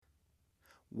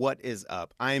What is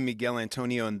up? I am Miguel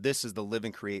Antonio, and this is the Live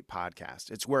and Create podcast.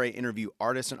 It's where I interview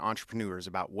artists and entrepreneurs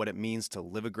about what it means to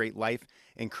live a great life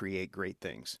and create great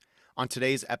things. On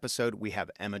today's episode, we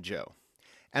have Emma Jo.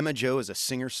 Emma Jo is a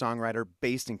singer-songwriter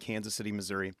based in Kansas City,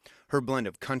 Missouri. Her blend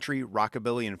of country,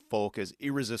 rockabilly, and folk is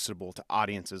irresistible to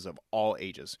audiences of all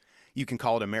ages. You can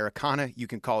call it Americana, you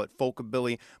can call it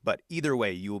folkabilly, but either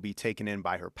way, you will be taken in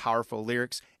by her powerful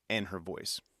lyrics and her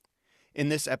voice. In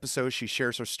this episode, she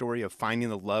shares her story of finding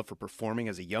the love for performing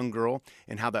as a young girl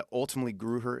and how that ultimately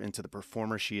grew her into the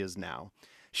performer she is now.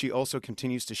 She also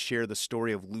continues to share the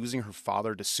story of losing her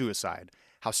father to suicide,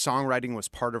 how songwriting was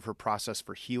part of her process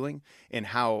for healing, and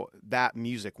how that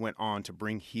music went on to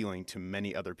bring healing to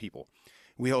many other people.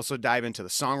 We also dive into the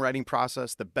songwriting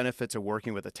process, the benefits of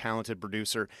working with a talented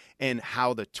producer, and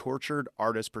how the tortured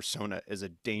artist persona is a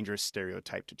dangerous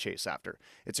stereotype to chase after.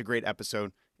 It's a great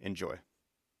episode. Enjoy.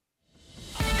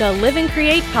 The Live and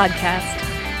Create podcast.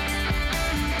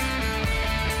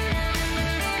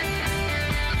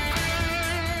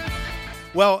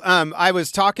 Well, I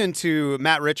was talking to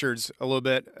Matt Richards a little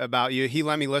bit about you. He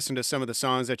let me listen to some of the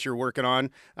songs that you're working on.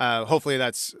 Hopefully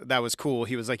that was cool.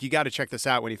 He was like, "You got to check this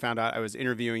out," when he found out I was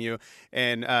interviewing you,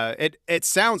 and it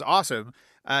sounds awesome.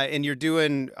 And you're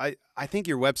doing, I think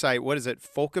your website, what is it,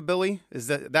 folkabilly? Is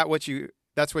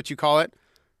that's what you call it?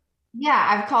 Yeah,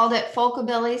 I've called it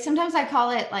folkabilly. Sometimes I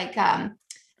call it like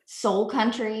soul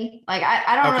country. Like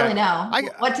I don't really know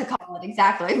what to call it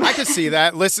exactly. I could see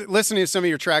that. Listening to some of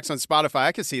your tracks on Spotify,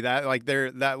 I could see that. Like there,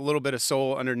 that little bit of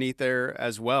soul underneath there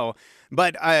as well.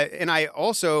 But I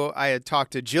had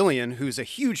talked to Jillian, who's a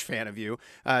huge fan of you.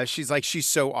 She's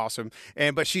so awesome.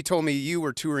 But she told me you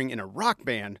were touring in a rock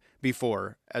band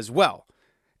before as well.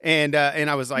 And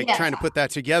I was like trying to put that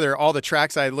together, all the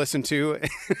tracks I had listened to.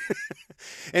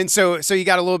 And so you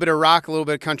got a little bit of rock, a little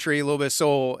bit of country, a little bit of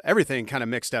soul, everything kind of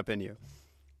mixed up in you.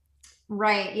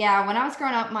 Right. Yeah. When I was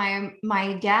growing up,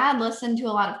 my dad listened to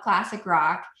a lot of classic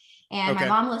rock and my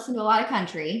mom listened to a lot of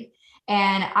country.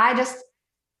 And I just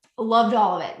loved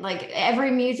all of it. Like every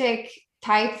music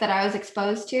type that I was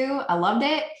exposed to, I loved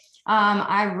it.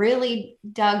 I really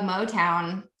dug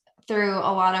Motown through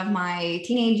a lot of my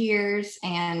teenage years.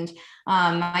 And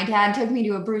my dad took me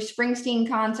to a Bruce Springsteen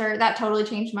concert. That totally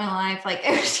changed my life. Like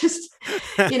it was just,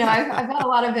 I've got a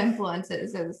lot of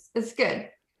influences. It's good.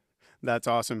 That's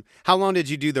awesome. How long did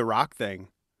you do the rock thing?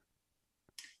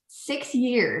 6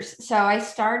 years. So I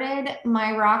started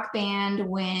my rock band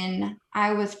when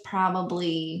I was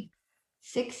probably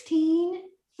 16,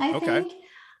 I think.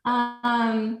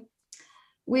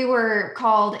 We were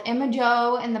called Emma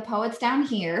Jo and the Poets Down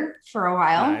Here for a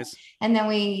while. Nice. And then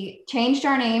we changed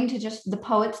our name to just the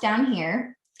Poets Down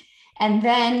Here. And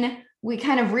then we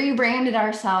kind of rebranded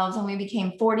ourselves and we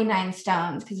became 49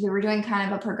 Stones because we were doing kind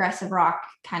of a progressive rock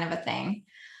kind of a thing.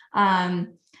 And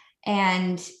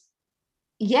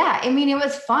yeah, I mean, it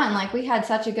was fun. Like we had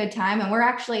such a good time and we're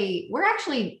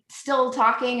actually still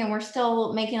talking and we're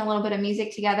still making a little bit of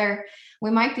music together. We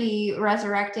might be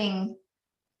resurrecting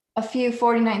a few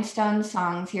 49 Stones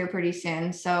songs here pretty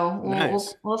soon. So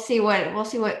we'll see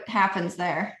what happens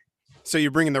there. So you're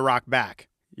bringing the rock back.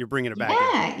 You're bringing it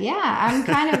back. Yeah. I'm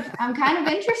kind of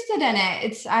interested in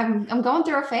it. I'm going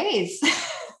through a phase.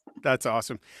 That's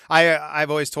awesome.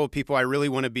 I've always told people I really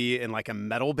want to be in like a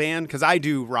metal band because I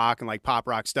do rock and like pop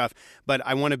rock stuff, but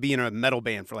I want to be in a metal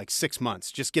band for like 6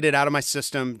 months. Just get it out of my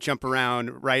system, jump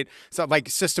around, right? So like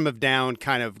System of Down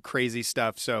kind of crazy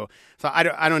stuff. So I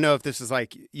don't know if this is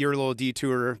like your little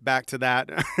detour back to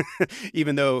that,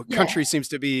 even though country seems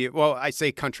to be, well, I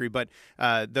say country, but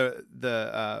how did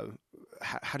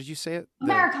you say it?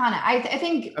 Americana. I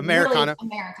think Americana.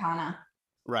 Really Americana.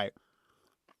 Right.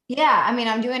 Yeah, I mean,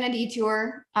 I'm doing a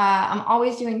detour. I'm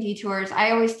always doing detours.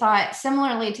 I always thought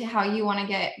similarly to how you want to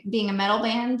get being a metal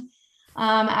band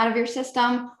out of your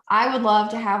system, I would love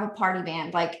to have a party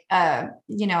band, like like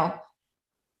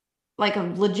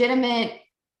a legitimate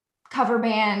cover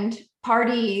band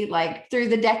party, like through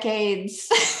the decades.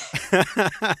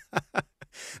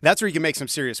 That's where you can make some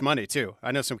serious money too.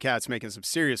 I know some cats making some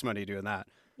serious money doing that.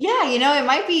 Yeah, it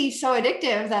might be so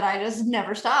addictive that I just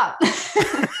never stop.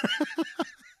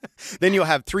 Then you'll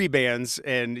have 3 bands,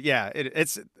 and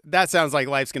that sounds like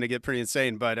life's going to get pretty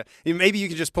insane. But maybe you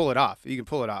can just pull it off. You can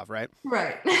pull it off, right?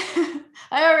 Right.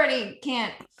 I already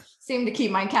can't seem to keep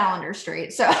my calendar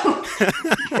straight, so it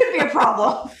could be a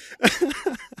problem.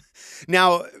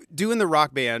 Now, doing the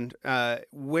rock band,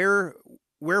 where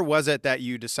was it that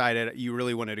you decided you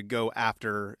really wanted to go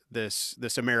after this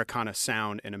Americana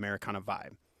sound and Americana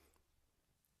vibe?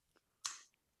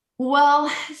 Well,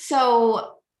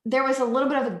 so there was a little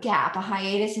bit of a gap, a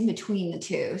hiatus in between the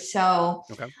two. So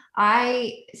Okay.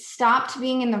 I stopped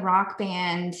being in the rock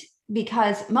band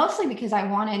mostly because I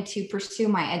wanted to pursue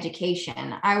my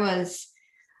education. I was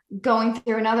going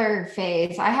through another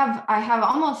phase. I'm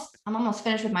almost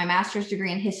finished with my master's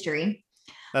degree in history.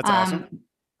 That's awesome. Um,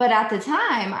 but at the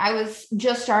time, I was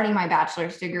just starting my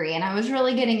bachelor's degree and I was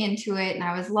really getting into it and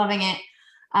I was loving it.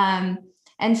 Um,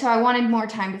 and so I wanted more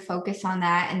time to focus on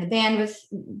that. And the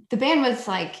band was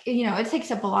like, it takes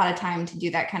up a lot of time to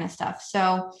do that kind of stuff.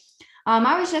 So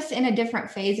I was just in a different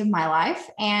phase of my life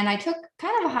and I took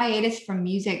kind of a hiatus from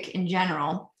music in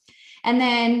general. And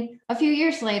then a few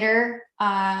years later,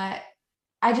 I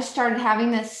just started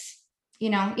having this, you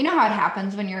know how it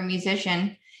happens when you're a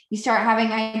musician. You start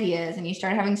having ideas and you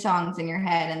start having songs in your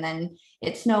head, and then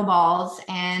it snowballs.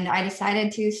 And I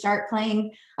decided to start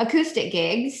playing acoustic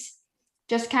gigs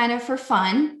just kind of for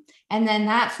fun. And then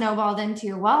that snowballed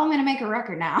into, well, I'm going to make a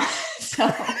record now.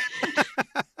 So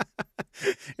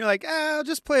You're like, I'll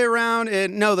just play around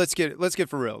and no, let's get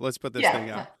for real. Let's put this thing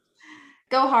yeah, out.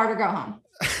 go hard or go home.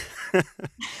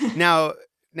 now,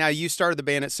 now you started the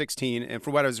band at 16, and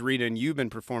from what I was reading, you've been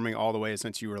performing all the way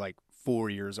since you were like 4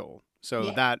 years old. So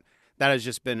Yeah. that has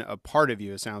just been a part of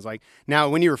you, it sounds like. Now,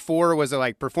 when you were 4, was it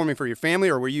like performing for your family,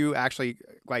 or were you actually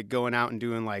like going out and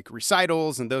doing like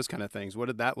recitals and those kind of things? What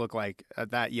did that look like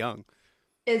at that young?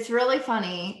 It's really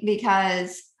funny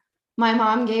because my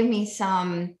mom gave me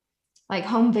some like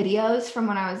home videos from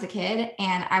when I was a kid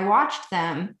and I watched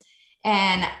them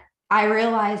and I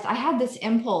realized I had this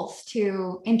impulse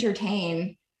to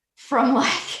entertain from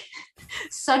like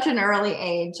such an early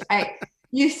age.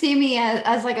 You see me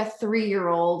as like a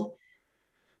 3-year-old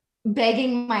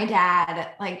begging my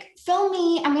dad, like, film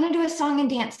me, I'm gonna do a song and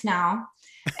dance now.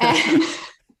 And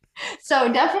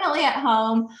so definitely at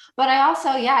home. But I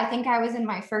also, yeah, I think I was in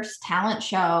my first talent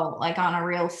show, like on a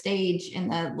real stage in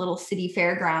the little city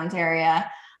fairgrounds area,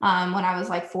 when I was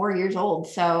like 4 years old.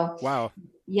 So Wow,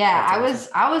 yeah, that's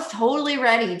awesome. I was totally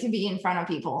ready to be in front of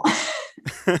people.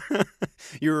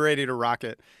 You were ready to rock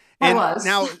it. I And was.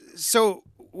 now, so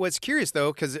what's curious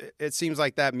though, because it seems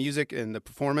like that music and the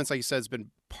performance, like you said, has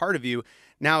been part of you.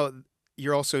 Now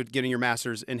you're also getting your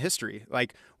master's in history.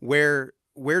 Like where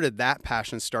did that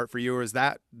passion start for you, or is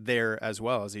that there as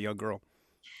well as a young girl?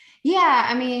 Yeah,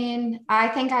 I mean, I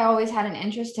think I always had an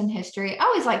interest in history. I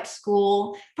always liked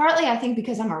school, partly I think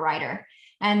because I'm a writer.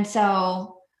 And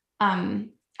so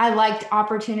I liked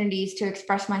opportunities to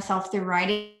express myself through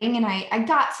writing, and I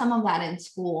got some of that in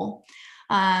school.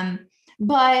 Um,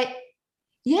 but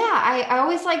yeah, I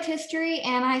always liked history,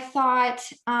 and I thought,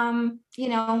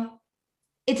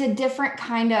 it's a different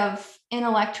kind of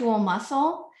intellectual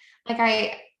muscle. Like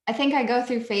I think I go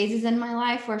through phases in my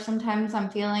life where sometimes I'm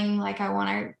feeling like I want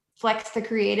to flex the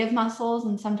creative muscles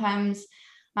and sometimes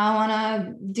I want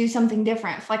to do something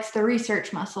different, flex the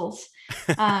research muscles.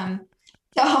 Um,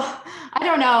 so I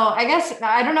don't know. I guess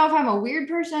I don't know if I'm a weird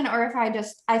person or if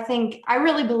I think I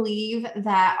really believe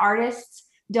that artists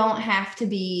don't have to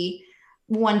be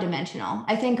one dimensional.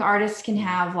 I think artists can Mm.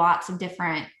 have lots of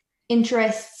different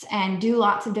interests and do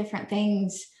lots of different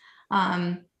things.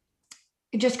 Um,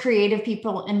 just creative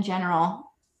people in general.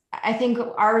 I think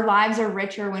our lives are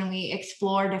richer when we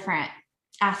explore different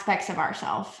aspects of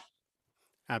ourselves.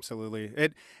 Absolutely.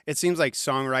 It seems like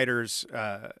songwriters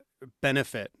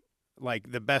benefit.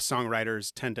 Like the best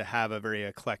songwriters tend to have a very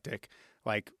eclectic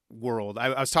like world.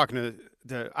 I was talking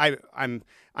to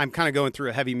I'm kind of going through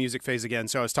a heavy music phase again.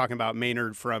 So I was talking about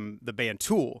Maynard from the band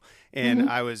Tool, and Mm-hmm.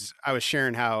 I was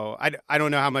sharing how I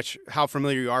don't know how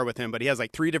familiar you are with him, but he has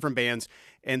like 3 different bands,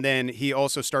 and then he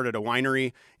also started a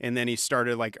winery, and then he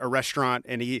started like a restaurant,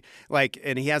 and he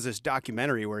has this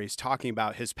documentary where he's talking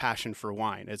about his passion for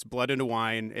wine. It's Blood into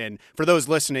Wine, and for those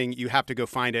listening, you have to go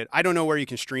find it. I don't know where you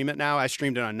can stream it now. I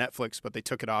streamed it on Netflix, but they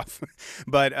took it off.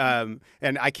 But and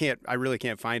I really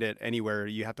can't find it anywhere.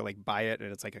 You have to like buy it,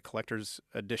 and it's like a collector's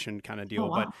edition kind of Oh deal.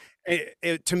 But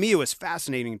wow. to me, it was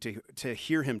fascinating to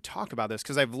hear him talk about this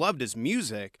because I've loved his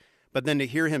music, but then to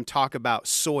hear him talk about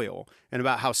soil and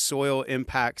about how soil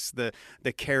impacts the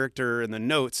character and the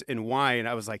notes in wine,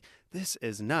 I was like, this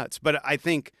is nuts. But I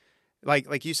think,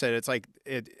 like you said, it's like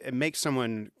it makes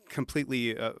someone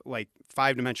completely like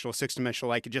 5-dimensional, 6-dimensional.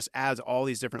 Like it just adds all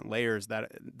these different layers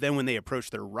that then when they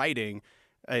approach their writing,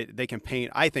 they can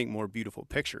paint, I think, more beautiful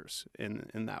pictures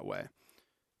in that way.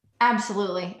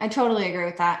 Absolutely. I totally agree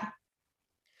with that.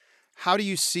 How do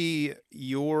you see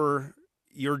your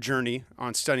journey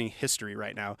on studying history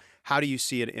right now? How do you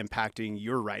see it impacting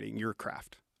your writing, your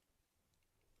craft?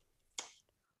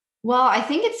 Well, I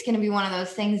think it's going to be one of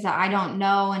those things that I don't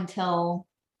know until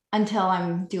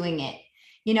I'm doing it.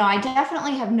 I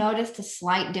definitely have noticed a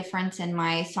slight difference in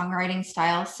my songwriting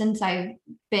style since I've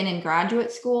been in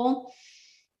graduate school.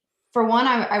 For one,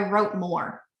 I wrote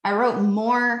more. I wrote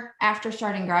more after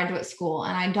starting graduate school,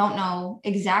 and I don't know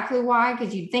exactly why,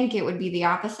 because you'd think it would be the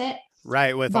opposite.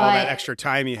 Right, with all that But extra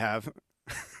time you have.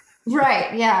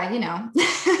 right, yeah,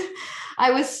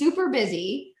 I was super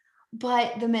busy,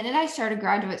 but the minute I started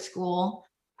graduate school,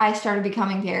 I started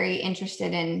becoming very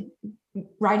interested in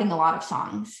writing a lot of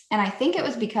songs. And I think it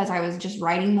was because I was just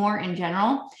writing more in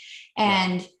general. Right.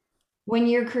 And when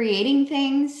you're creating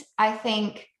things, I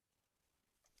think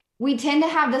we tend to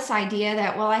have this idea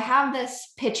that, well, I have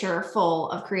this pitcher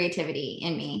full of creativity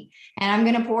in me, and I'm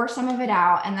going to pour some of it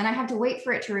out. And then I have to wait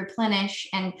for it to replenish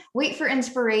and wait for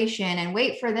inspiration and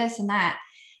wait for this and that.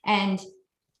 And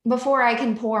before I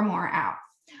can pour more out.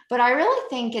 But I really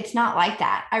think it's not like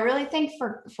that. I really think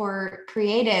for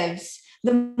creatives,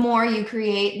 the more you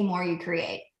create, the more you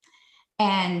create.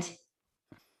 And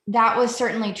that was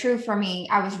certainly true for me.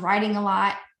 I was writing a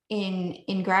lot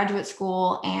in graduate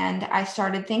school, and I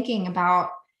started thinking about,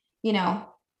 you know,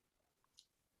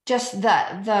 just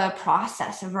the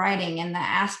process of writing and the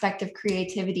aspect of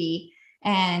creativity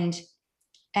and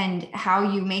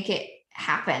how you make it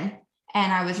happen.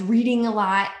 And I was reading a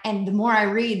lot, and the more I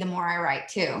read, the more I write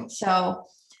too. So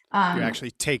You're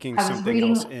actually taking I was something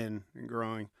else reading. in and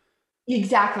growing.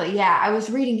 Exactly. Yeah. I was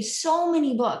reading so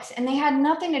many books, and they had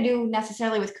nothing to do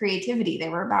necessarily with creativity. They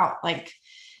were about, like,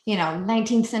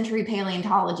 19th century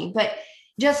paleontology, but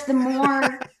just the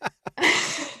more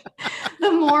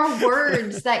the more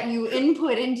words that you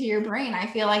input into your brain, I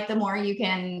feel like the more you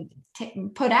can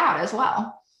put out as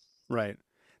well. Right.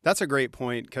 That's a great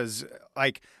point because,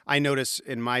 like, I notice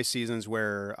in my seasons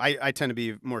where I tend to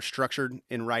be more structured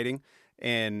in writing,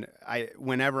 and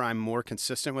whenever I'm more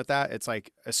consistent with that, it's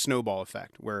like a snowball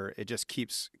effect where it just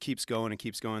keeps going and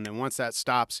keeps going. Then once that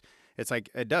stops, it's like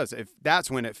it does. If that's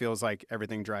when it feels like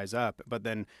everything dries up. But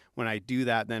then when I do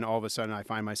that, then all of a sudden I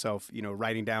find myself,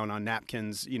 writing down on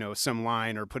napkins, some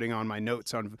line, or putting on my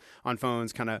notes on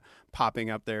phones, kind of popping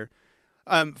up there.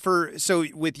 So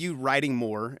with you writing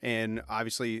more and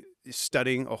obviously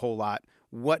studying a whole lot,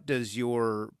 what does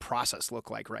your process look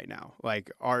like right now?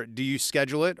 Like, do you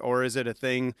schedule it, or is it a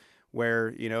thing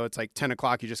where it's like 10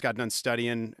 o'clock, you just got done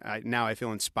studying, now I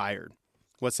feel inspired?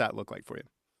 What's that look like for you?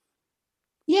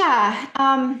 Yeah,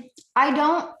 I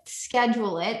don't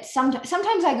schedule it.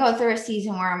 Sometimes I go through a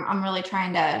season where I'm really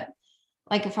trying to,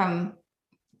 like, if I'm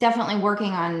definitely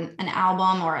working on an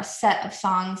album or a set of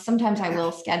songs, sometimes I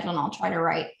will schedule and I'll try to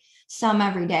write some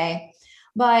every day.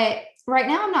 But right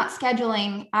now I'm not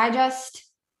scheduling. I just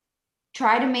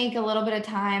try to make a little bit of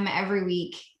time every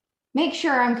week, make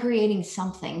sure I'm creating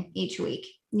something each week,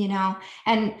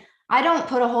 and I don't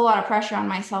put a whole lot of pressure on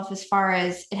myself as far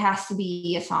as it has to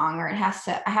be a song, or I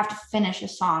have to finish a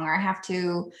song, or I have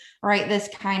to write this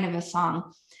kind of a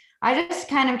song. I just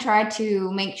kind of try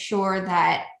to make sure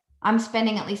that I'm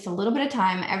spending at least a little bit of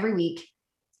time every week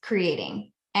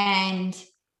creating. And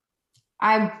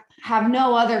I have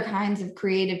no other kinds of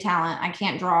creative talent. I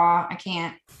can't draw. I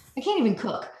can't even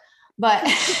cook. But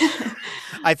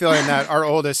I feel in that our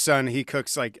oldest son, he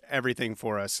cooks like everything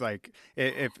for us. Like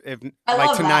if I like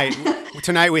love tonight, that.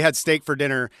 tonight we had steak for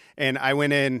dinner, and I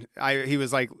went in. He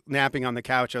was like napping on the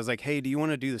couch. I was like, "Hey, do you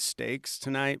want to do the steaks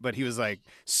tonight?" But he was like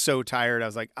so tired. I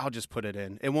was like, "I'll just put it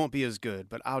in. It won't be as good,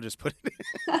 but I'll just put it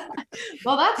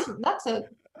Well, that's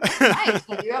nice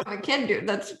that you have a kid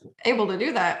that's able to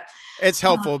do that. It's Uh,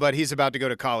 helpful, but he's about to go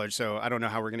to college, so I don't know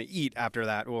how we're gonna eat after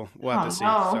that. We'll have to oh see.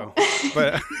 no. So,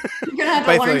 but You're gonna have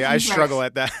but to I feel learn you. I some struggle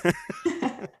tricks. at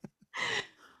that.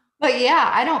 But yeah,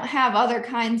 I don't have other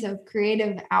kinds of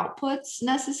creative outputs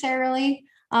necessarily.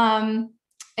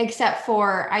 Except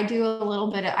for I do a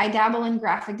little bit I dabble in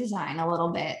graphic design a little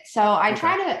bit. So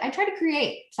Okay. I try to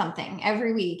create something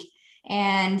every week.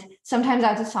 And sometimes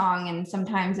that's a song, and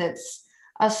sometimes it's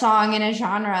a song in a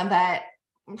genre that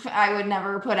I would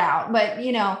never put out. But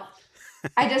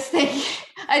I just think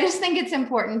I just think it's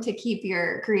important to keep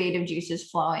your creative juices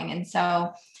flowing. And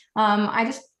so I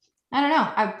don't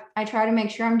know. I try to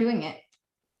make sure I'm doing it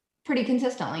pretty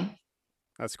consistently.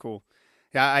 That's cool.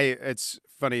 Yeah, it's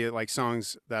funny, like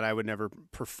songs that I would never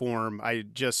perform. I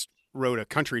just wrote a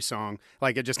country song.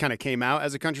 Like it just kind of came out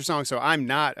as a country song. So I'm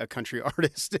not a country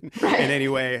artist in Right. any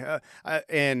way.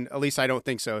 And at least I don't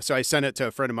think so. So I sent it to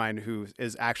a friend of mine who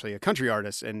is actually a country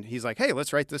artist. And he's like, "Hey,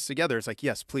 let's write this together." It's like,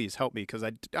 "Yes, please help me." Cause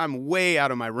I'm way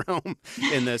out of my realm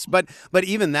in this. But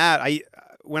even that,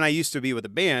 when I used to be with a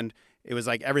band, it was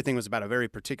like everything was about a very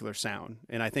particular sound.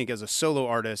 And I think as a solo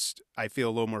artist, I feel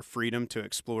a little more freedom to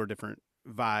explore different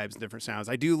vibes, different sounds.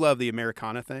 I do love the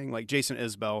Americana thing. Like Jason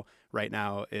Isbell right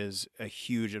now is a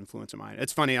huge influence of mine.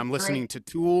 It's funny. I'm listening Great. to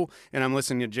Tool and I'm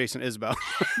listening to Jason Isbell.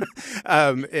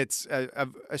 It's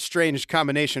a strange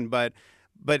combination, but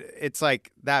it's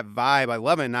like that vibe. I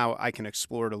love it. Now I can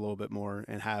explore it a little bit more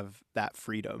and have that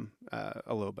freedom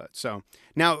a little bit. So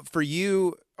now for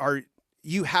you,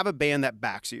 you have a band that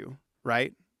backs you,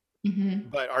 right? Mhm.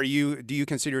 But do you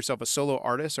consider yourself a solo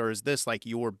artist, or is this like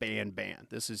your band?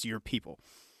 This is your people.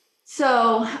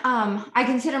 So I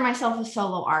consider myself a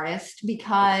solo artist Okay.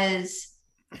 because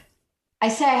I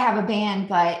say I have a band,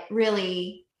 but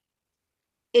really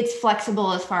it's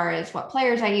flexible as far as what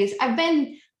players I use. I've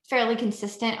been fairly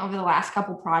consistent over the last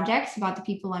couple projects about the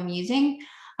people I'm using.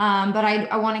 But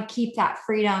I want to keep that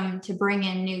freedom to bring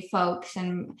in new folks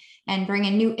and bring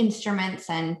in new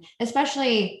instruments, and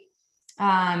especially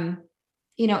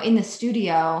in the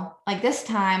studio. Like this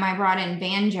time I brought in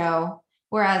banjo,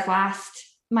 whereas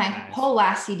my Nice. whole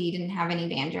last CD didn't have any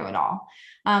banjo at all.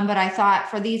 But I thought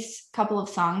for these couple of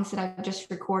songs that I've just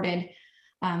recorded,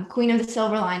 Queen of the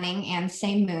Silver Lining and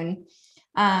Same Moon,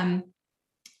 um,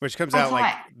 Which comes I out thought,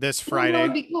 like this that would Friday,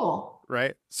 be cool.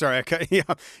 right? Sorry, yeah.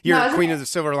 No, Your isn't Queen it? of the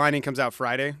Silver Lining comes out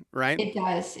Friday, right? It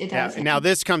does. It Yeah. does. And now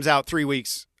this comes out 3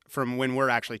 weeks from when we're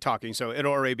actually talking, so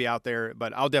it'll already be out there.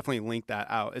 But I'll definitely link that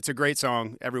out. It's a great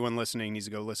song. Everyone listening needs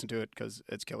to go listen to it because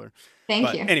it's killer. Thank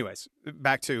But you. anyways,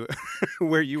 back to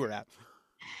where you were at.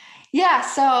 Yeah.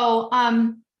 So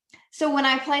when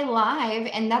I play live,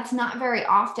 and that's not very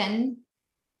often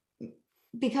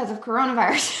because of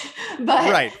coronavirus,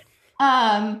 but Right.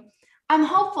 um, I'm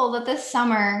hopeful that this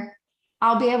summer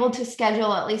I'll be able to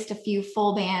schedule at least a few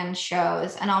full band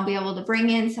shows, and I'll be able to bring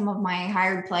in some of my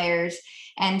hired players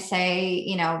and say,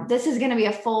 this is going to be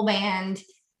a full band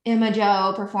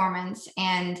Imajo performance.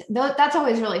 And that's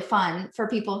always really fun for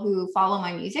people who follow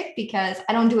my music because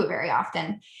I don't do it very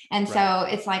often. And Right.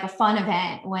 so it's like a fun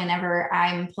event whenever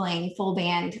I'm playing full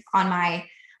band on my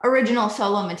original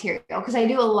solo material, because I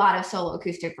do a lot of solo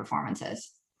acoustic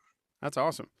performances. That's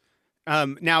awesome.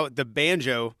 Now the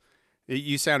banjo,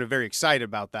 you sounded very excited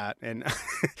about that. And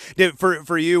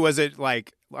for you, was it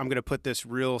like I'm going to put this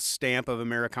real stamp of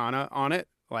Americana on it,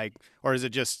 like, or is it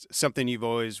just something you've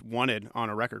always wanted on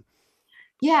a record?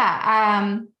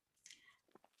 Yeah.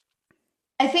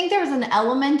 I think there was an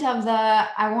element of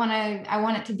I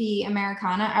want it to be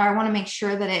Americana, or I want to make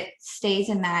sure that it stays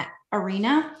in that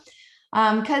arena.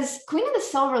 Because Queen of the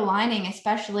Silver Lining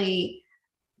especially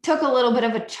took a little bit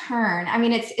of a turn. I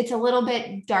mean, it's a little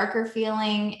bit darker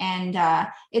feeling, and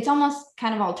it's almost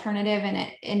kind of alternative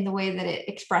in the way that it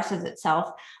expresses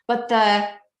itself. But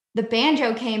the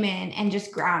banjo came in and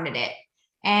just grounded it,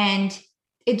 and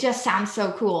it just sounds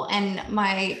so cool. And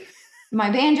my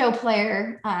banjo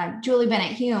player, Julie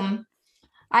Bennett Hume,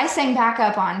 I sang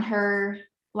backup on her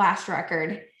last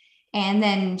record. And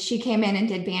then she came in and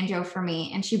did banjo for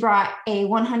me. And she brought a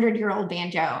 100-year-old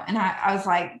banjo. And I was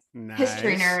like,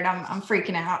 history Nice. nerd, I'm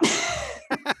freaking out.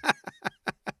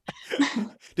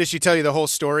 Did she tell you the whole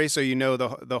story so you know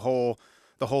the whole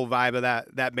vibe of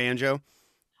that banjo?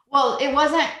 Well, it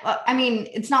wasn't, I mean,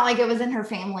 it's not like it was in her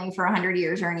family for 100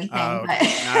 years or Oh, anything, but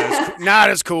okay. Not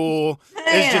as cool.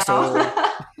 It's you just old. know,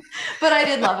 but I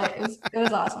did love it. It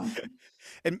was awesome.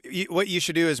 And what you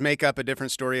should do is make up a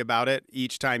different story about it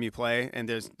each time you play, and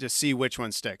just see which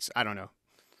one sticks. I don't know.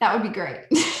 That would be great.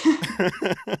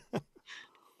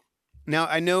 Now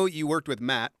I know you worked with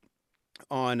Matt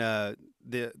on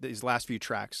these last few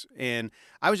tracks, and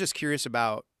I was just curious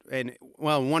about. And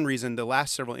well, one reason the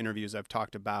last several interviews I've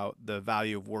talked about the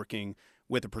value of working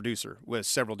with a producer with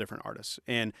several different artists,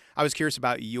 and I was curious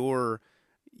about your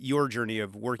journey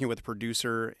of working with a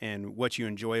producer and what you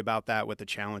enjoy about that, what the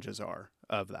challenges are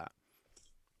of that.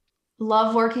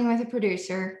 Love working with a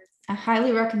producer. I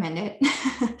highly recommend it.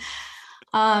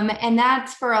 And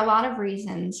that's for a lot of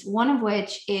reasons. One of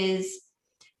which is,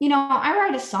 I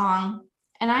write a song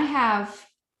and I have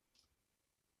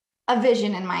a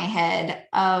vision in my head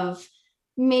of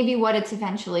maybe what it's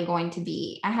eventually going to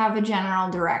be. I have a general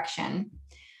direction.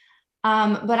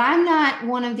 But I'm not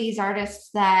one of these artists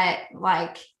that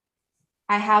like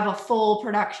I have a full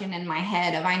production in my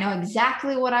head of I know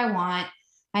exactly what I want.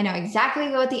 I know exactly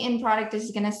what the end product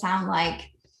is going to sound like.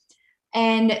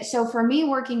 And so for me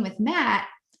working with Matt,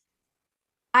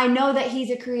 I know that he's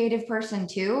a creative person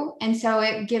too. And so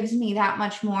it gives me that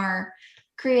much more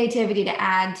creativity to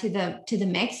add to the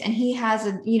mix. And he has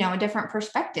a different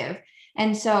perspective.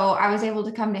 And so I was able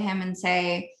to come to him and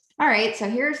say, all right, so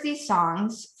here's these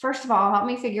songs. First of all, help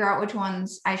me figure out which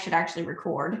ones I should actually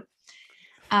record.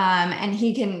 And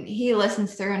he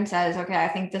listens through and says, okay, I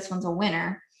think this one's a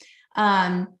winner.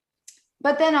 Um,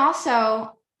 but then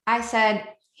also I said,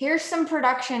 here's some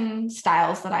production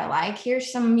styles that I like.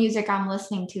 Here's some music I'm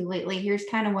listening to lately. Here's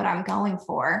kind of what I'm going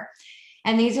for.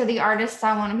 And these are the artists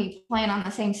I want to be playing on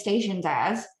the same stations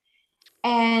as.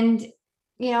 And,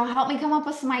 help me come up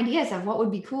with some ideas of what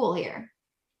would be cool here.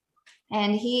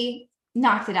 And he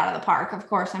knocked it out of the park. Of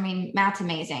course. I mean, Matt's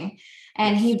amazing.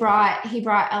 And Yes, he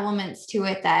brought elements to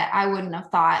it that I wouldn't have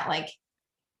thought, like,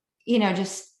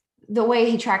 just the way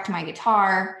he tracked my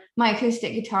guitar, my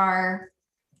acoustic guitar,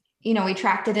 we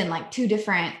tracked it in like 2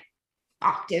 different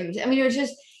octaves. I mean, it was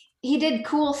just, he did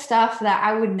cool stuff that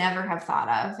I would never have thought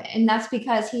of. And that's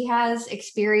because he has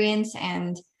experience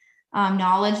and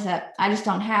knowledge that I just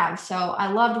don't have. So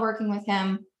I loved working with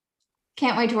him.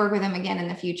 Can't wait to work with him again in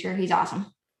the future. He's awesome.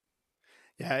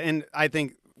 Yeah, and I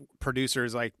think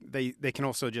producers, like, they can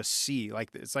also just see, like,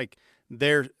 it's like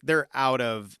they're out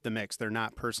of the mix. They're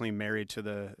not personally married to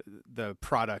the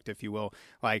product, if you will.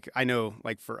 Like, I know,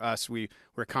 like, for us, we're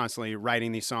constantly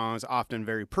writing these songs, often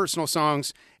very personal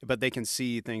songs, but they can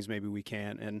see things maybe we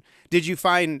can't. And did you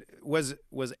find, was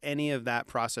any of that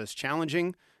process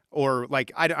challenging? Or,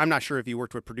 like, I'm not sure if you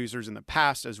worked with producers in the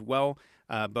past as well,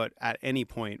 but at any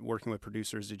point working with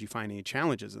producers, did you find any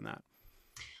challenges in that?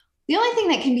 The only thing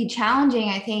that can be challenging,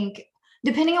 I think,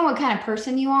 depending on what kind of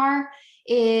person you are,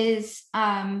 is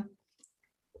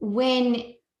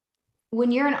when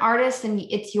you're an artist and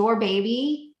it's your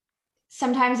baby,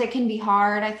 sometimes it can be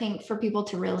hard, I think, for people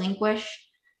to relinquish,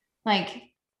 like,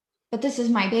 but this is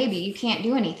my baby. You can't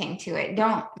do anything to it.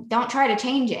 Don't try to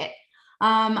change it.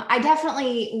 I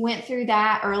definitely went through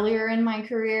that earlier in my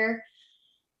career,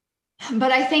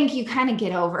 but I think you kind of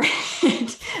get over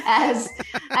it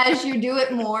as you do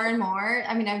it more and more.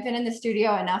 I mean, I've been in the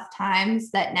studio enough times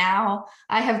that now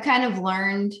I have kind of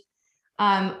learned,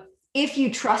 if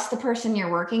you trust the person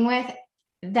you're working with,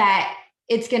 that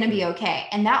it's going to be okay.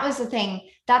 And that was the thing.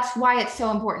 That's why it's so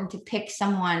important to pick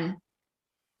someone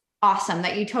awesome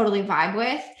that you totally vibe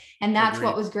with. And that's Agreed.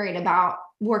 what was great about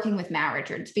working with Matt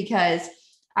Richards, because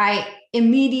I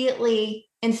immediately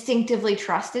instinctively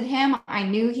trusted him. I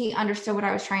knew he understood what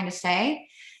I was trying to say.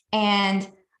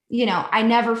 And, I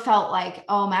never felt like,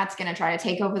 oh, Matt's going to try to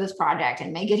take over this project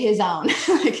and make it his own.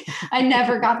 Like, I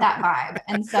never got that vibe.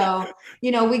 And so,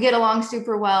 we get along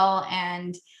super well,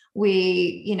 and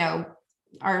we,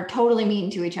 are totally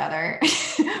mean to each other,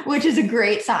 which is a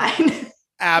great sign.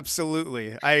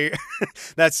 Absolutely.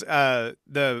 That's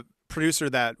the producer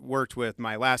that worked with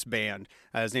my last band.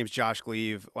 His name's Josh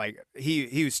Gleave. Like,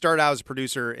 he started out as a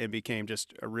producer and became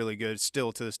just a really good,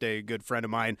 still to this day, a good friend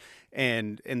of mine.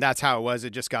 And that's how it was. It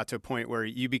just got to a point where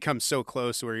you become so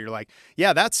close where you're like,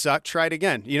 yeah, that sucked. Try it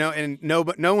again, and no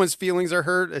one's feelings are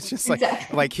hurt. It's just like,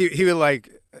 Exactly. like he would like,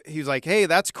 he was like, hey,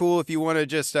 that's cool if you want to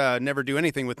just never do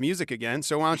anything with music again.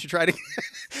 So why don't you try to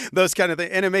those kind of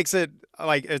things? And it makes it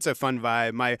like, it's a fun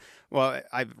vibe.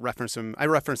 I reference him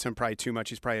probably too much.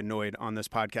 He's probably annoyed on this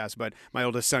podcast, but my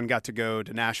oldest son got to go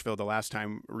to Nashville the last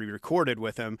time we recorded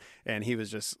with him, and he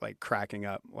was just like cracking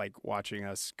up, like watching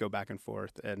us go back and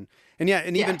forth. And yeah,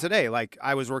 and even today, like,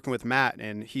 I was working with Matt,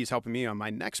 and he's helping me on my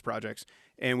next projects.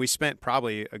 And we spent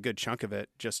probably a good chunk of it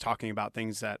just talking about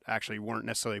things that actually weren't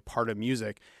necessarily part of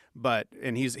music.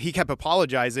 And he kept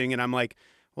apologizing, and I'm like,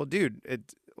 well, dude,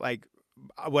 like,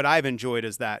 what I've enjoyed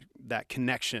is that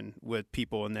connection with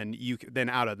people, and then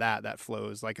out of that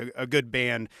flows like a good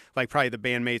band. Like, probably the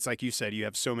bandmates, like you said, you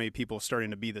have so many people starting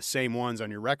to be the same ones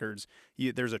on your records.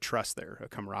 There's a trust there, a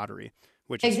camaraderie,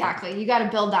 which is Exactly. fun. You got to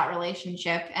build that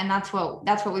relationship. And that's what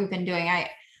we've been doing.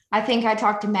 I think I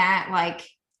talked to Matt like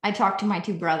I talked to my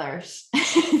 2 brothers.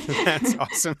 That's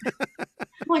awesome.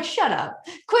 I'm like, shut up.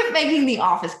 Quit making the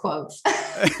office quotes.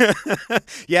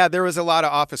 Yeah, there was a lot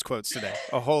of Office quotes today,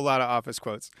 a whole lot of Office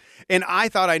quotes. And I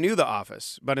thought I knew The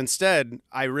Office, but instead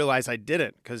I realized I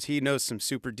didn't, because he knows some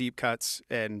super deep cuts,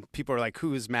 and people are like,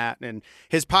 who is Matt? And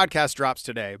his podcast drops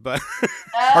today, but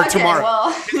or tomorrow.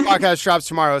 Well. His podcast drops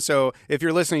tomorrow. So if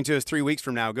you're listening to us 3 weeks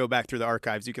from now, go back through the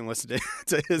archives. You can listen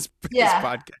to his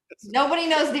podcast. Nobody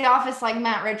knows The Office like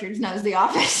Matt Richards knows The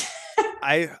Office.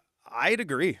 I'd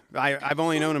agree. I've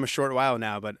only known him a short while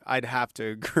now, but I'd have to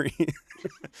agree.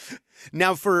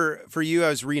 Now, for you, I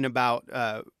was reading about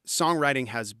songwriting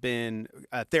has been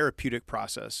a therapeutic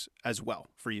process as well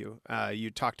for you. You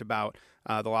talked about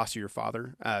the loss of your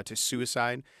father to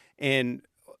suicide. And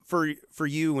for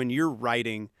you, when you're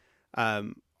writing,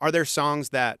 are there songs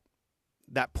that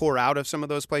pour out of some of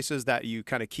those places that you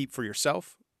kind of keep for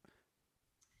yourself?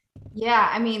 Yeah,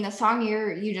 I mean, the song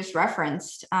you just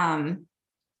referenced,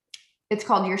 it's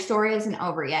called Your Story Isn't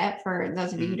Over Yet. For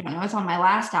those of you who don't know, it's on my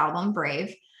last album,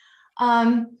 Brave.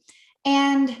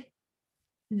 And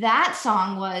that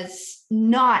song was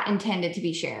not intended to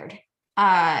be shared So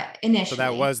that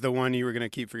initially. was the one you were going to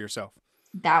keep for yourself.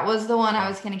 That was the one I Wow.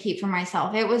 was going to keep for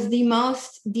myself. It was the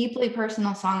most deeply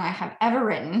personal song I have ever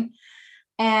written.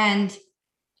 And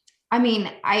I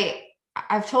mean,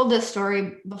 I've told this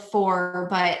story before,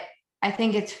 but I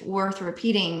think it's worth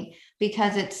repeating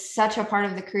because it's such a part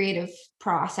of the creative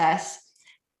process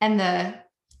and the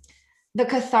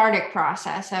cathartic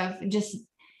process of just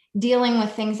dealing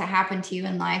with things that happen to you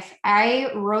in life.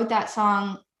 I wrote that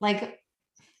song like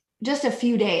just a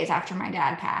few days after my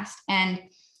dad passed, and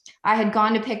I had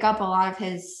gone to pick up a lot of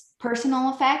his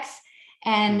personal effects,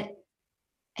 and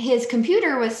his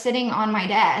computer was sitting on my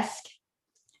desk,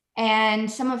 and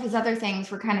some of his other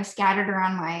things were kind of scattered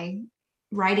around my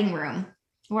writing room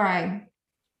where I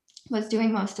was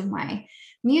doing most of my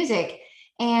music.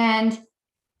 And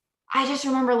I just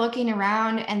remember looking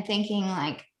around and thinking,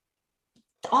 like,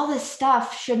 all this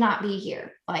stuff should not be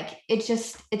here. Like,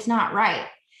 it's not right.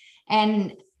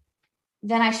 And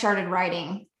then I started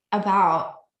writing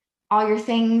about all your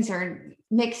things are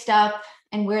mixed up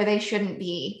and where they shouldn't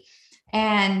be.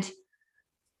 And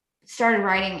started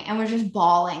writing and was just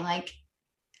bawling. Like,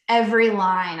 every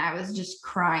line, I was just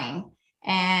crying.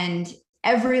 And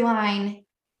every line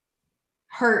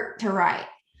hurt to write.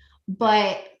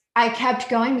 But I kept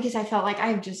going because I felt like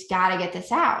I've just got to get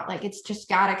this out. Like, it's just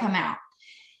got to come out.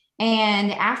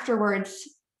 And afterwards,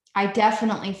 I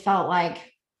definitely felt like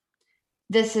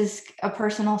this is a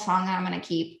personal song that I'm going to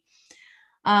keep.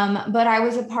 But I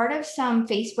was a part of some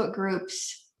Facebook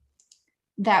groups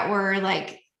that were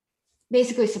like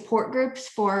basically support groups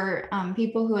for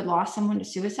people who had lost someone to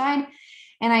suicide.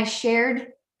 And I shared,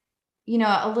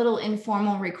 a little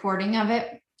informal recording of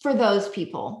it for those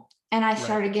people. And I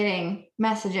started getting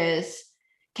messages.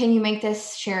 Can you make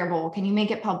this shareable? Can you make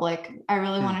it public? I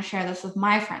really want to share this with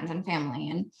my friends and family,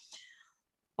 and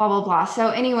blah, blah, blah. So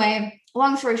anyway,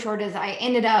 long story short is I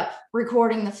ended up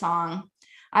recording the song.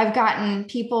 I've gotten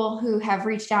people who have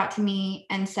reached out to me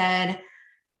and said,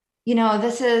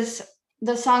 this is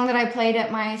the song that I played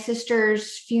at my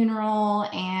sister's funeral,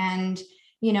 and,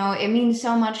 it means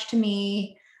so much to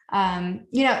me.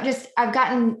 Just I've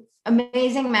gotten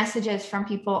amazing messages from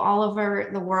people all over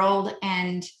the world.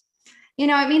 And,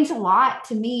 it means a lot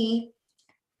to me.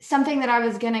 Something that I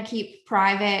was going to keep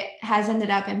private has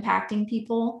ended up impacting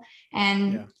people.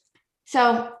 And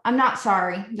so I'm not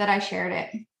sorry that I shared it.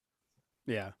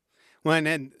 Yeah. Well,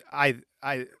 and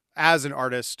as an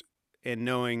artist and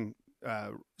knowing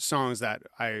songs that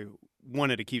I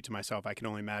wanted to keep to myself, I can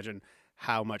only imagine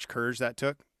how much courage that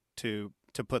took to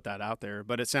put that out there.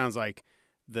 But it sounds like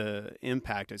the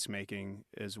impact it's making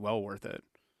is well worth it.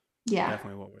 Yeah.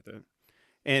 Definitely well worth it.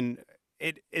 And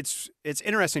it's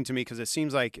interesting to me because it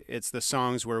seems like it's the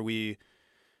songs where we,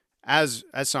 as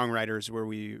songwriters, where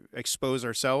we expose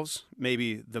ourselves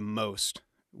maybe the most,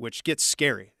 which gets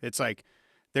scary. It's like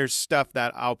there's stuff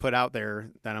that I'll put out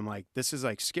there that I'm like, this is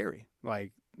like scary.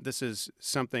 Like, this is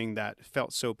something that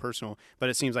felt so personal, but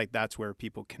it seems like that's where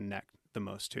people connect the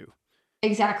most too.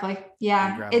 Exactly.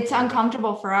 Yeah. It's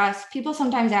uncomfortable for us. People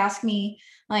sometimes ask me,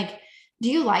 like, do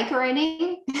you like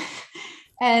writing?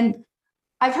 And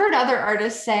I've heard other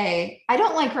artists say, I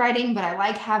don't like writing, but I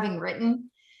like having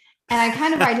written. And I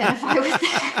kind of identify with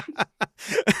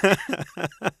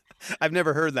that. I've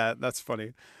never heard that. That's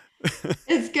funny.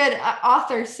 It's good.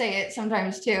 Authors say it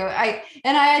sometimes too. I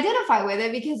identify with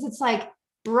it because it's like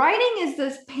writing is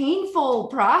this painful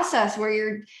process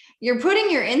where you're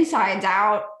putting your insides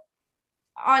out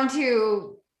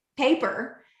onto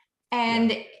paper,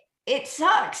 and it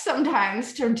sucks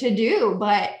sometimes to do,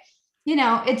 but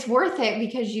it's worth it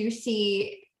because you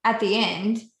see at the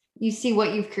end, you see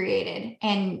what you've created,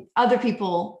 and other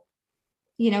people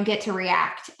get to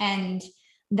react. And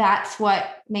that's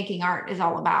what making art is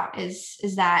all about, is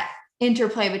that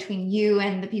interplay between you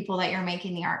and the people that you're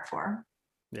making the art for.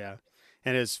 Yeah.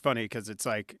 And it's funny because it's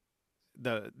like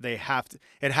it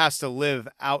has to live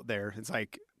out there. It's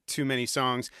like too many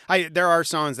songs. There are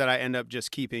songs that I end up just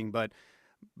keeping, but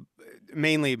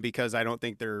mainly because I don't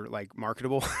think they're like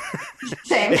marketable.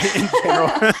 Same. In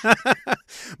general.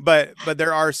 but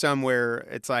there are some where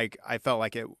it's like I felt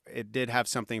like it did have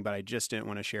something, but I just didn't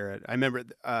want to share it. I remember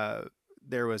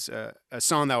there was a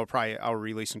song that I'll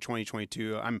release in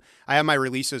 2022. I have my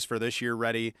releases for this year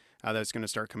ready. That's going to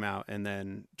start come out, and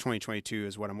then 2022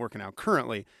 is what I'm working on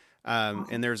currently.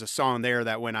 And there's a song there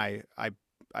that when I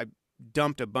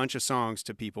dumped a bunch of songs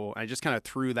to people, I just kind of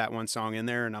threw that one song in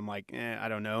there, and I'm like, I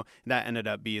don't know. That ended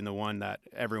up being the one that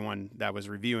everyone that was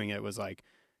reviewing it was like,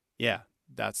 yeah,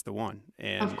 that's the one.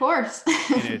 And of course.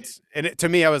 to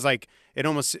me, I was like, it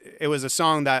was a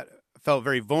song that felt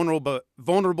very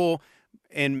vulnerable,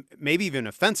 and maybe even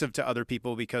offensive to other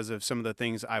people because of some of the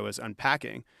things I was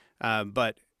unpacking.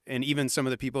 And even some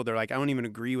of the people, they're like, I don't even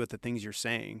agree with the things you're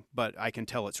saying, but I can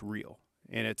tell it's real.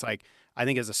 And it's like, I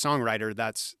think as a songwriter,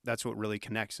 that's what really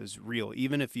connects, is real.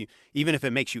 Even if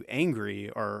it makes you angry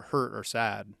or hurt or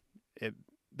sad,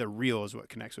 the real is what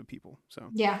connects with people. So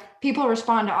Yeah. People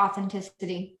respond to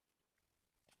authenticity.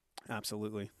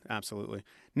 absolutely, absolutely.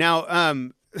 Now,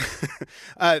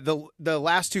 the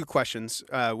last two questions,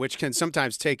 which can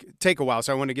sometimes take a while,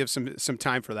 so I want to give some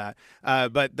time for that.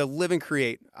 But the live and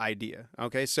create idea.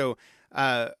 Okay, so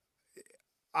uh,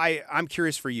 I'm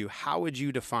curious for you. How would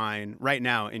you define right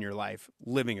now in your life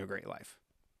living a great life?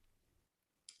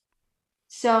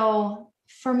 So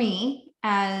for me,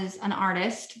 as an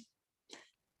artist,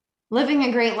 living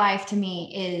a great life to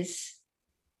me is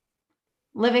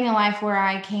living a life where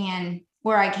I can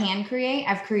create.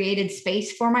 I've created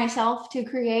space for myself to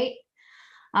create.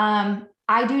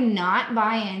 I do not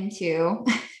buy into,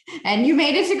 and you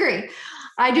may disagree,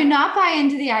 I do not buy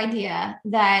into the idea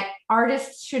that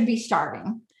artists should be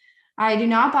starving. I do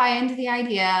not buy into the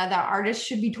idea that artists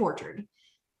should be tortured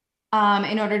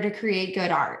in order to create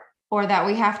good art, or that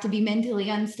we have to be mentally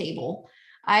unstable.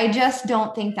 I just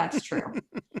don't think that's true.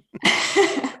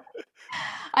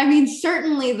 I mean,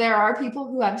 certainly there are people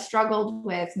who have struggled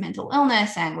with mental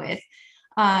illness and with,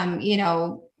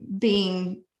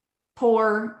 being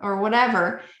poor or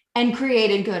whatever, and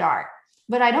created good art.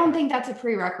 But I don't think that's a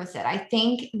prerequisite. I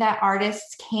think that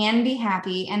artists can be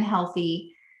happy and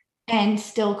healthy and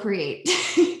still create.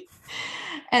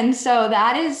 And so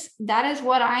that is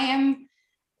what I am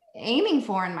aiming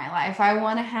for in my life. I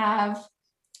want to have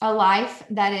a life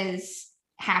that is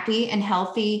happy and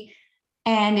healthy,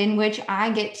 and in which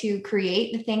I get to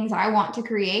create the things I want to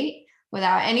create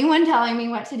without anyone telling me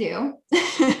what to do.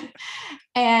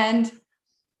 And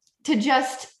to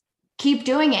just keep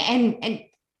doing it. And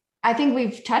I think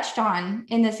we've touched on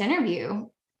in this interview,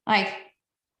 like,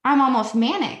 I'm almost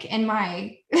manic in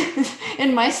my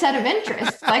in my set of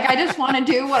interests. Like, I just want to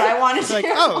do what I want to do. Like,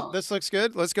 oh, this looks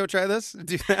good. Let's go try this.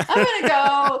 Do that. I'm gonna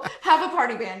go have a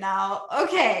party band now.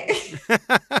 Okay.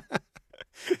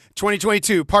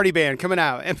 2022 party band coming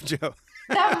out. M. Joe.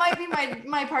 That might be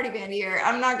my party band year.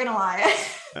 I'm not gonna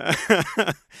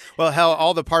lie. Well, hell,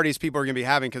 all the parties people are gonna be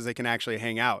having because they can actually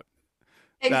hang out.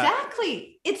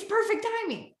 Exactly. It's perfect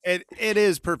timing. It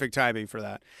is perfect timing for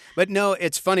that. But no,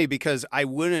 it's funny because I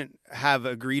wouldn't have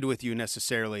agreed with you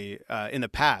necessarily in the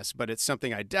past, but it's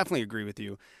something I definitely agree with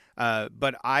you.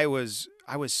 But I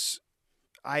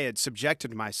had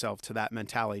subjected myself to that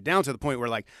mentality down to the point where,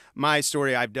 like, my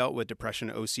story, I've dealt with depression,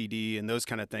 OCD, and those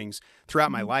kind of things throughout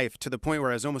my life, to the point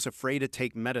where I was almost afraid to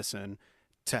take medicine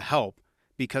to help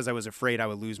because I was afraid I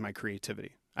would lose my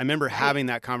creativity. I remember having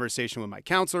that conversation with my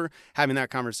counselor, having that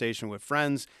conversation with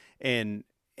friends,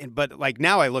 but like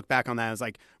now I look back on that, I was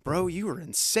like, bro, you were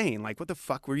insane. Like, what the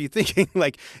fuck were you thinking?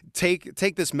 Like, take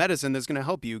this medicine that's going to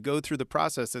help you, go through the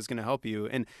process that's going to help you.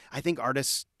 And I think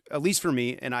artists, at least for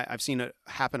me, and I've seen it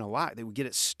happen a lot, they would get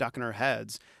it stuck in our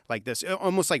heads, like this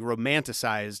almost like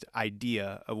romanticized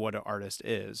idea of what an artist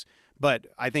is. But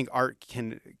I think art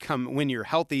can come when you're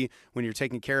healthy, when you're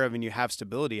taken care of, and you have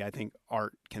stability. I think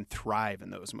art can thrive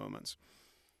in those moments.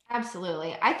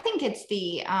 Absolutely. I think it's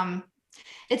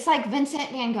like Vincent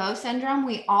van Gogh syndrome.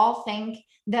 We all think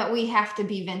that we have to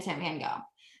be Vincent van Gogh,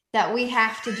 that we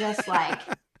have to just like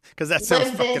because that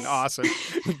sounds fucking this. Awesome.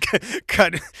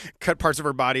 cut parts of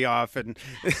her body off, and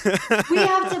we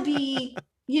have to be,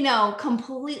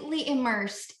 completely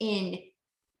immersed in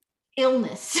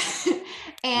illness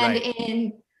and right.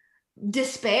 in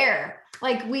despair.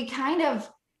 Like, we kind of,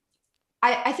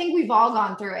 I think we've all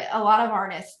gone through it. A lot of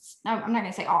artists, I'm not going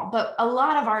to say all, but a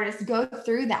lot of artists go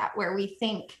through that, where we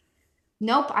think,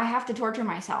 nope, I have to torture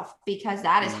myself, because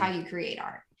that is how you create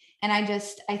art. And I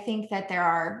think that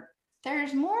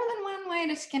there's more than one way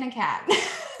to skin a cat.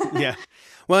 Yeah.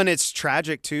 Well, and it's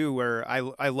tragic too, where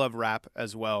I love rap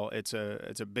as well. It's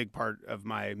a big part of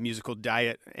my musical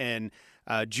diet. And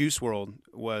Juice World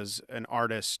was an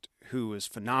artist who was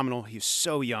phenomenal. He's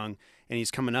so young and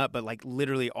he's coming up, but like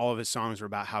literally all of his songs were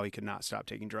about how he could not stop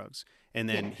taking drugs. And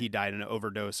then he died in an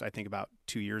overdose, I think about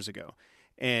 2 years ago.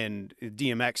 And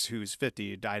DMX, who's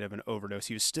 50, died of an overdose.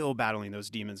 He was still battling those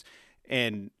demons.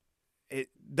 And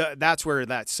that's where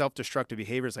that self-destructive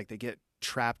behavior is, like they get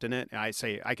trapped in it. And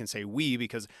I can say we,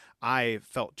 because I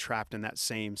felt trapped in that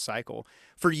same cycle.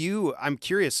 For you, I'm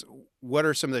curious, what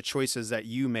are some of the choices that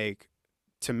you make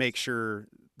to make sure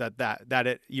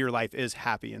that your life is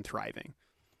happy and thriving?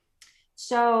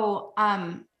 So,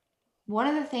 one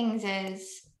of the things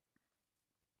is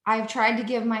I've tried to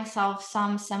give myself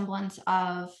some semblance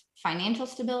of financial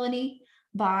stability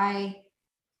by,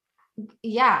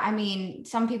 yeah, I mean,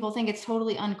 some people think it's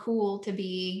totally uncool to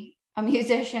be a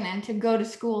musician and to go to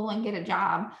school and get a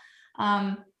job.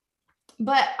 Um,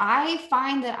 but I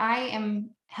find that I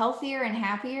am healthier and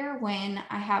happier when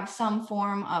I have some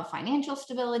form of financial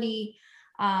stability,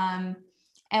 um,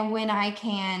 and when I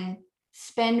can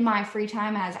spend my free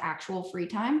time as actual free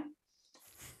time.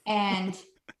 And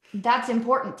that's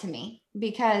important to me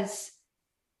because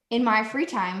in my free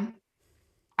time,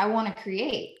 I want to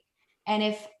create. And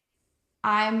if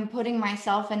I'm putting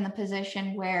myself in the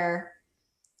position where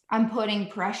I'm putting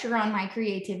pressure on my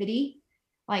creativity,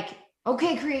 like,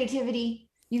 okay, creativity,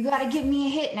 you got to give me a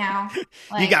hit now. You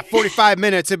Like, got 45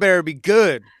 minutes. It better be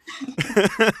good.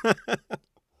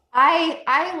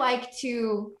 I like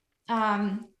to,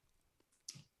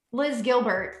 Liz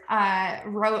Gilbert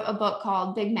wrote a book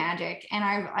called Big Magic, and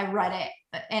I read it,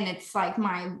 and it's like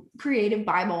my creative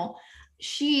Bible.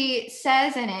 She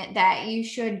says in it that you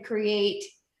should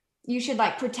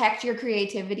like protect your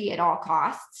creativity at all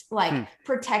costs, like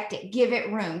protect it, give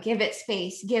it room, give it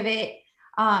space, give it,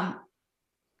 um,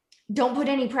 don't put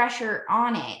any pressure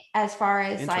on it as far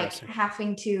as like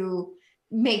having to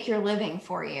make your living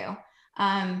for you.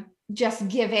 Just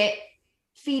give it,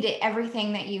 feed it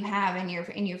everything that you have in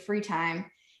your free time.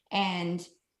 And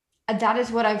that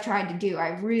is what I've tried to do.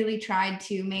 I've really tried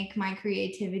to make my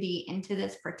creativity into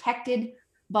this protected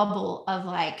bubble of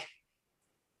like,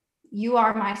 you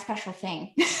are my special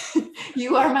thing.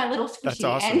 You are my little squishy. That's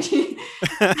awesome.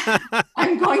 And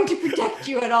I'm going to protect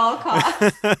you at all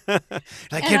costs.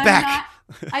 Like, get back.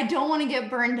 I don't want to get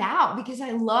burned out because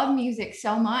I love music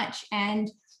so much. And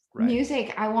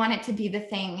music, I want it to be the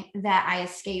thing that I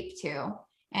escape to.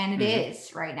 And it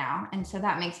is right now. And so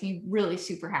that makes me really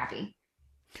super happy.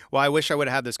 Well, I wish I would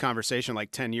have had this conversation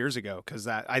like 10 years ago, because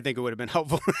I think it would have been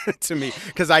helpful to me,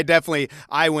 because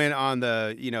I went on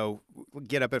the,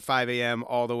 get up at 5 a.m.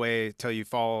 all the way till you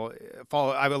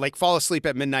I would like fall asleep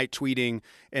at midnight tweeting,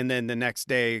 and then the next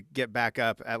day get back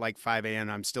up at like 5 a.m.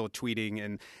 I'm still tweeting.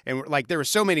 And like there were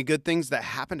so many good things that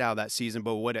happened out of that season,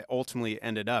 but what it ultimately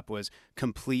ended up was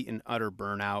complete and utter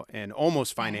burnout and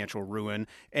almost financial ruin.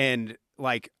 And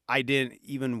like I didn't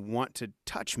even want to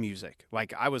touch music.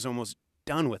 Like I was almost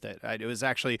done with it. It was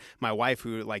actually my wife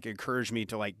who like encouraged me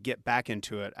to like get back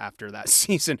into it after that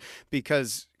season,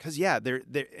 because yeah, there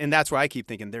and that's why I keep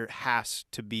thinking there has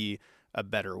to be a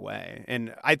better way.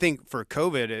 And I think for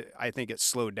COVID, I think it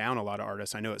slowed down a lot of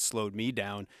artists. I know it slowed me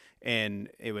down, and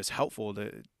it was helpful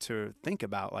to think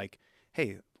about like,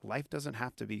 hey, life doesn't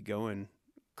have to be going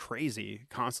crazy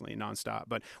constantly nonstop.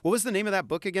 But what was the name of that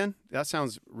book again? That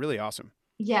sounds really awesome.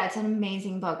 Yeah, it's an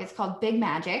amazing book. It's called Big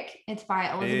Magic. It's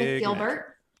by Elizabeth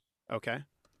Gilbert. Okay.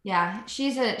 Yeah,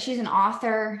 she's an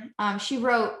author. She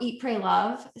wrote Eat, Pray,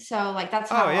 Love. So like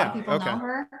that's how a lot of people know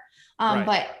her.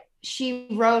 But she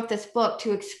wrote this book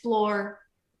to explore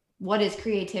what is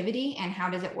creativity and how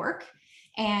does it work.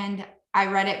 And I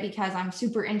read it because I'm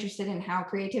super interested in how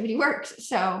creativity works.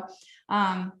 So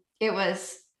it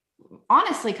was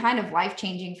honestly kind of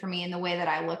life-changing for me in the way that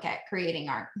I look at creating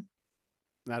art.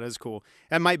 That is cool.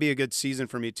 That might be a good season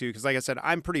for me too, because like I said,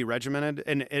 I'm pretty regimented,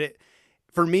 and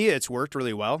for me, it's worked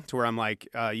really well to where I'm like,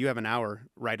 you have an hour,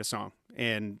 write a song,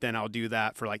 and then I'll do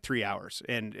that for like 3 hours,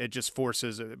 and it just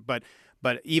forces it. But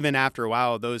even after a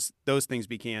while, those things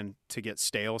began to get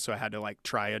stale, so I had to like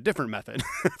try a different method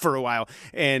for a while,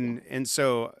 and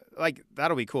so like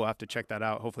that'll be cool. I will have to check that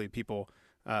out. Hopefully, people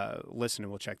listen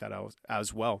and will check that out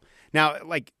as well. Now,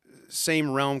 like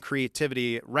same realm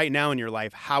creativity right now in your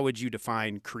life, how would you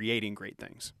define creating great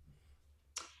things?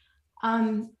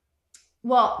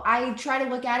 Well, I try to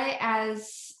look at it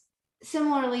as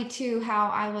similarly to how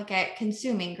I look at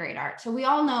consuming great art. So we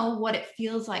all know what it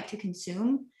feels like to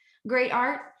consume great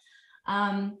art.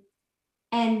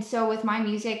 And so with my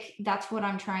music, that's what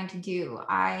I'm trying to do.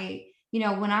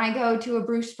 When I go to a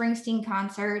Bruce Springsteen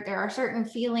concert, there are certain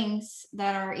feelings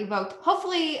that are evoked.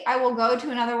 Hopefully I will go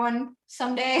to another one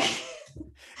someday.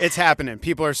 It's happening.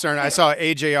 People are starting. I saw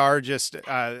AJR just,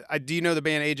 do you know the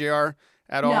band AJR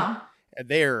at all? No.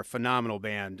 They're a phenomenal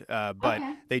band, but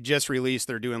they just released,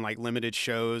 they're doing like limited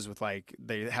shows with like,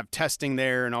 they have testing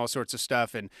there and all sorts of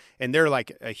stuff. And they're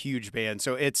like a huge band.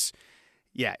 So it's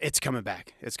coming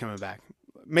back. It's coming back.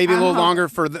 Maybe a little longer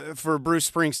for Bruce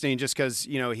Springsteen, just because,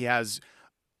 he has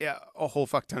a whole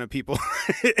fuck ton of people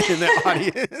in the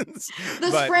audience.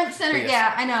 Sprint Center.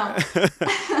 Yeah, I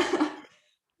know.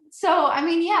 So, I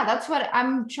mean, yeah, that's what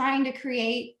I'm trying to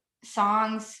create: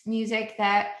 songs, music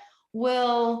that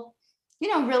will,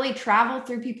 really travel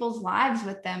through people's lives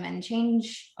with them and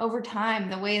change over time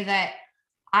the way that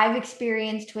I've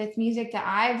experienced with music that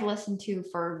I've listened to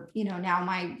for, now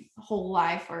my whole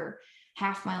life or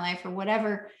half my life or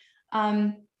whatever.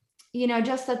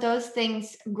 Just that those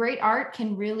things, great art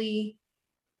can really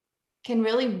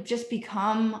just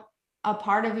become a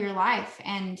part of your life.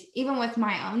 And even with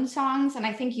my own songs, and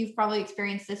I think you've probably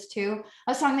experienced this too,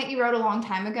 a song that you wrote a long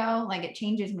time ago, like it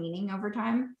changes meaning over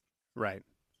time. Right.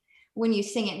 When you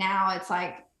sing it now, it's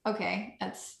like, okay,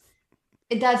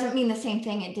 it doesn't mean the same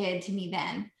thing it did to me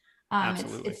then.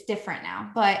 It's different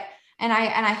now, and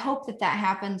I hope that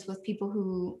happens with people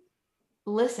who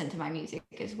listen to my music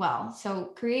as well. So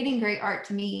creating great art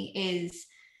to me is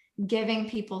giving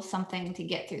people something to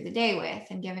get through the day with,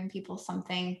 and giving people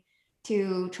something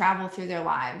to travel through their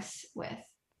lives with.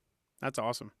 That's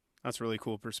awesome. That's a really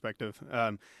cool perspective.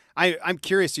 I'm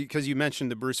curious because you mentioned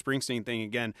the Bruce Springsteen thing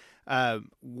again.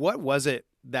 What was it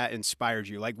that inspired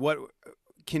you? Like, what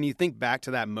can you think back to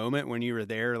that moment when you were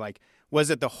there? Like, was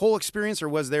it the whole experience, or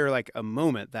was there like a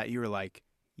moment that you were like,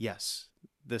 yes,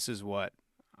 this is what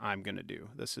I'm going to do.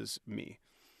 This is me.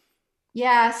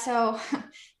 Yeah. So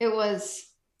it was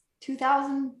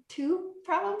 2002,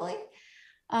 probably.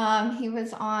 He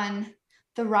was on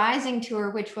the Rising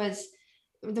tour, which was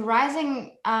The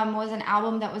Rising was an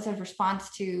album that was a response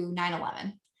to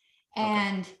 9/11.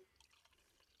 And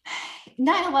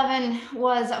 9/11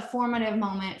 was a formative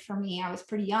moment for me. I was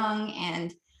pretty young,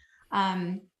 and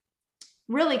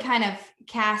really kind of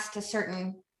cast a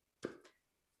certain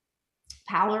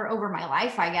pallor over my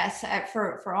life, I guess,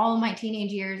 for all of my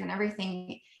teenage years and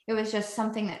everything. It was just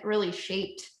something that really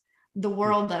shaped the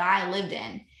world that I lived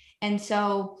in. And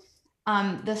so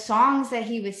the songs that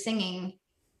he was singing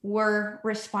were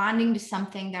responding to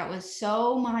something that was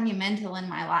so monumental in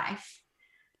my life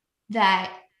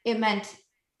that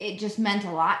it just meant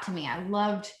a lot to me. I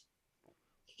loved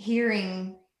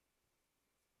hearing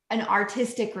an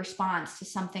artistic response to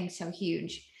something so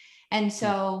huge. And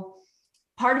so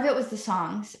part of it was the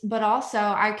songs, but also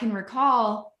I can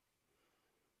recall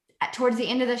towards the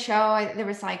end of the show, there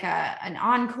was like an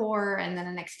encore and then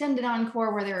an extended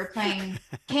encore where they were playing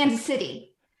Kansas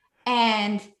City.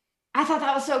 And I thought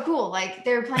that was so cool. Like,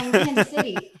 they were playing Kansas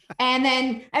City, and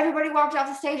then everybody walked off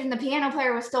the stage and the piano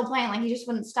player was still playing, like he just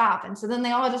wouldn't stop. And so then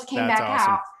they all just came back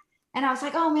out, and I was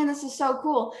like, oh man, this is so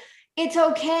cool. It's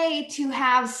okay to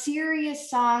have serious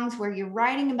songs where you're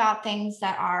writing about things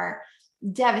that are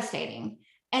devastating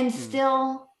and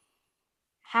still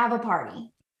have a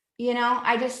party.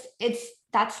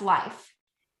 That's life.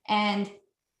 And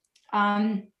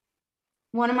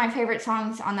one of my favorite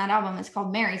songs on that album is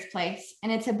called Mary's Place,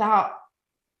 and it's about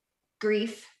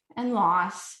grief and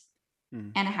loss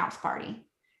and a house party.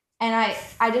 And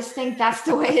I just think that's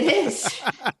the way it is.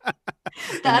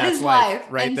 That is life.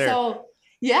 Right and there. So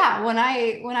yeah, when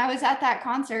I was at that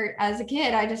concert as a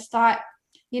kid, I just thought,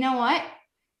 you know what?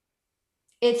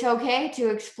 It's okay to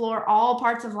explore all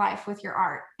parts of life with your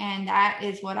art. And that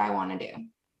is what I want to do.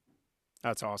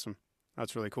 That's awesome.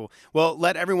 That's really cool. Well,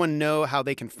 let everyone know how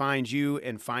they can find you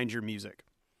and find your music.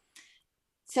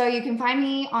 So you can find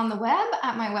me on the web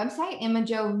at my website,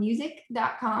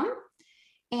 emmajomusic.com.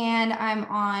 And I'm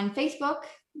on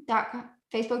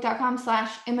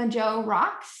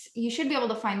facebook.com/EmmaJoRocks. You should be able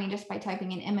to find me just by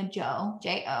typing in Emma Jo,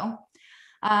 J-O.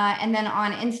 And then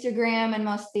on Instagram and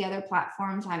most of the other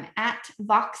platforms, I'm at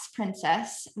Vox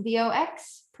Princess,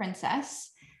 V-O-X Princess.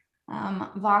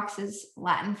 Vox is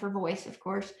Latin for voice, of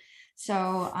course.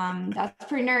 So that's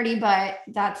pretty nerdy, but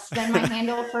that's been my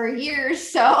handle for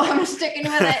years. So I'm sticking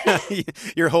with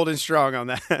it. You're holding strong on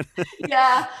that.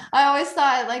 Yeah. I always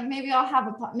thought like maybe I'll have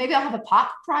a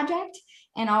pop project,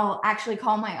 and I'll actually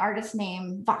call my artist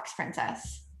name Vox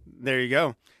Princess. There you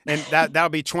go. And that'll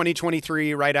be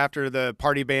 2023, right after the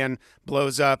party band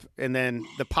blows up and then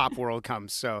the pop world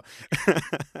comes. So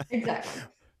Exactly.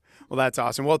 Well, that's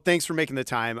awesome. Well, thanks for making the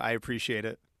time. I appreciate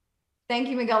it. Thank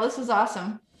you, Miguel. This was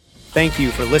awesome. Thank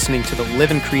you for listening to the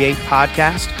Live and Create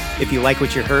podcast. If you like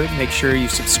what you heard, make sure you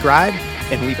subscribe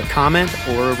and leave a comment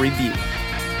or a review.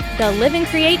 The Live and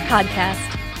Create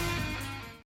podcast.